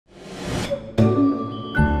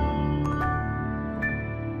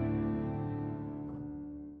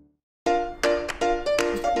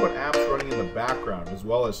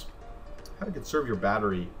as how to conserve your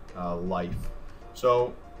battery life.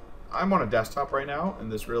 So I'm on a desktop right now,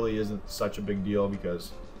 and this really isn't such a big deal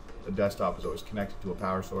because the desktop is always connected to a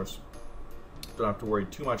power source. Don't have to worry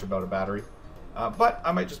too much about a battery. But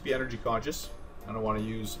I might just be energy conscious, and I want to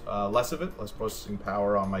use less of it, less processing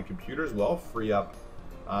power on my computer as well, free up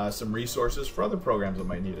some resources for other programs that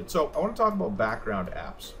might need it. So I want to talk about background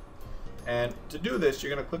apps. And to do this,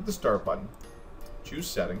 you're going to click the Start button, choose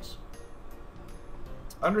Settings.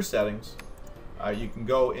 Under Settings, you can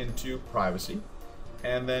go into Privacy,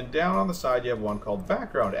 and then down on the side you have one called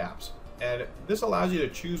Background Apps. And this allows you to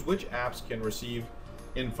choose which apps can receive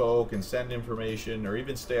info, can send information, or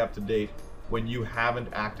even stay up to date when you haven't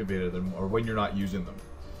activated them or when you're not using them.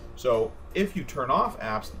 So if you turn off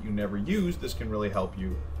apps that you never use, this can really help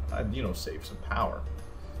you, save some power.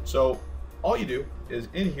 So all you do is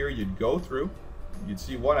in here, you'd go through, you'd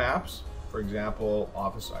see what apps, for example,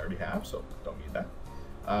 Office I already have, so don't need that.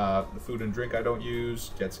 The food and drink I don't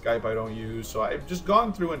use, Get Skype I don't use, so I've just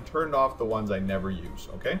gone through and turned off the ones I never use,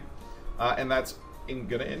 okay? And that's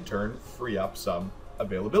gonna in turn free up some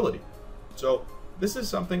availability. So this is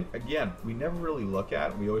something, again, we never really look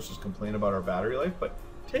at, we always just complain about our battery life, but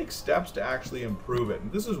take steps to actually improve it.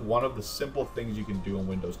 And this is one of the simple things you can do in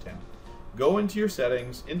Windows 10. Go into your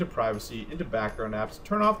settings, into privacy, into background apps,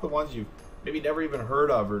 turn off the ones you've maybe never even heard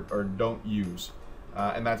of or don't use.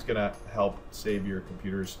 And that's gonna help save your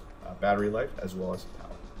computer's battery life as well as power.